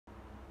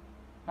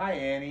Hi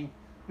Annie,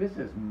 this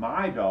is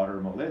my daughter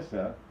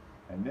Melissa,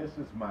 and this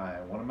is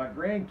one of my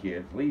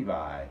grandkids,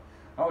 Levi.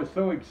 I was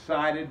so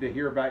excited to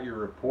hear about your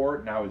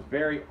report, and I was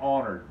very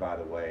honored, by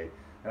the way,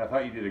 and I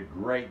thought you did a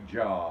great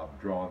job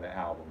drawing the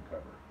album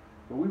cover.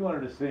 But we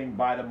wanted to sing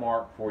By the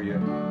Mark for you,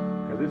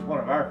 because it's one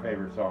of our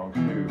favorite songs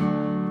too.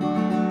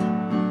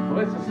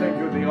 Melissa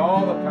sings with me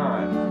all the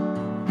time.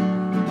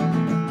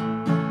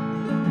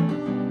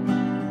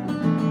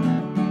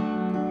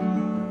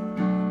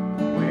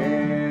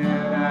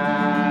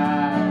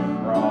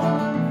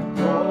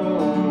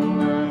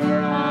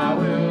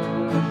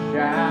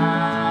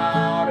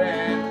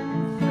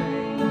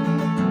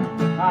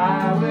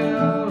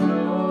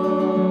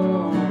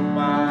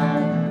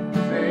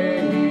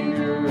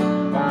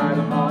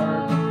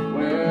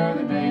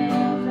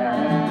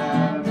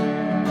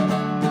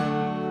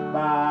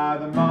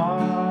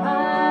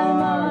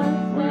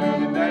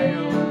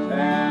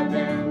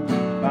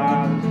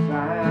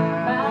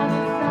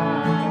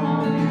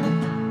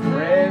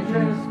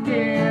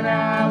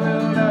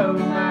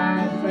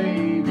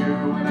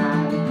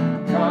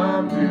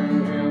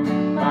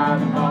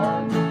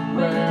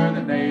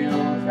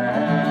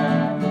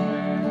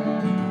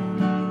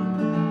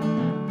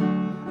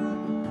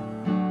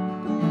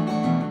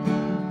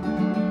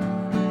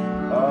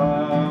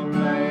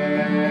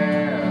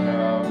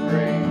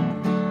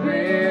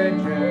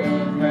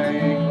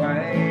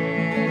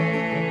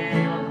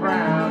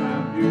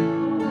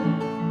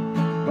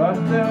 But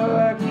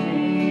the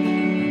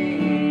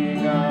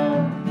King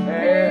of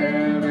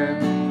Heaven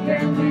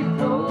can be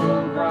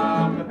told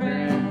from the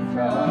prince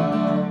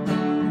of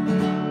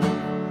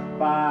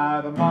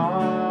by the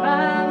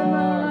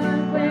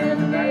mark where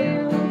the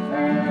nails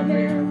have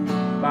been,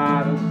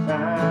 by the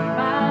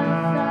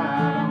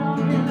sign on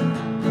his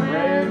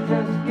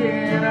precious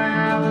skin.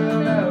 I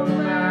will love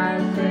my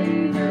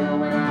Savior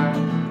when I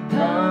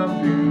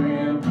come to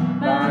him,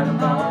 by the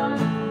mark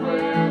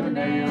where the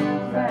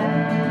nails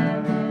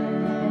have been.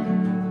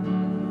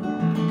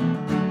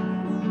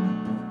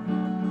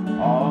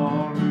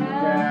 On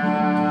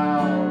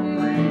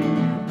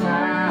Calvary's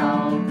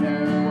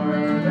mountain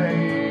where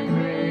they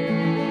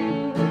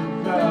made the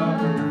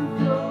suffered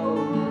so,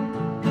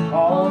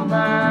 all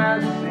my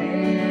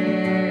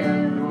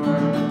sins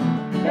were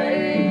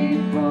paid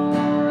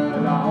for a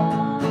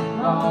long,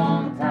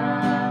 long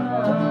time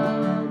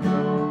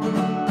ago.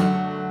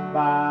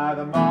 By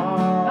the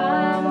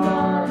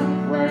mark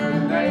where the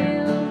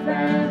nails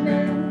have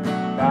been,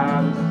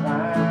 by the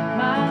sign.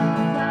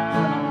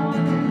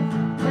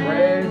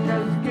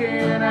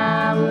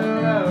 I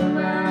will love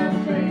my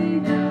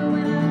Savior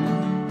when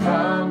I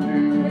come to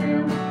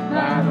him,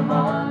 by the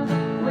mark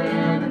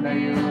where the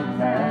nails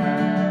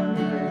have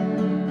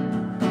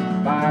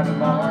been, by the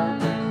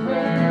mark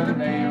where the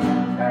nails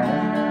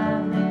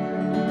have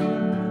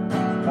been,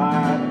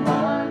 by the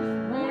mark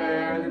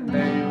where the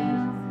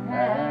nails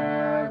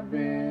have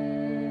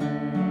been.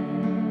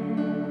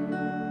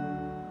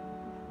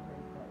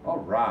 All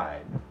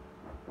right.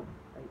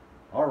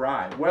 All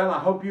right, well, I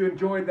hope you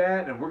enjoyed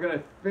that, and we're going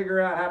to figure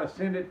out how to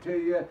send it to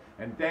you,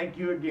 and thank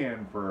you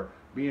again for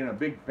being a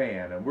big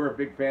fan, and we're a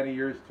big fan of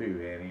yours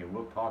too, Annie, and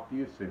we'll talk to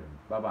you soon.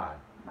 Bye-bye.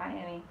 Bye,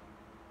 Annie.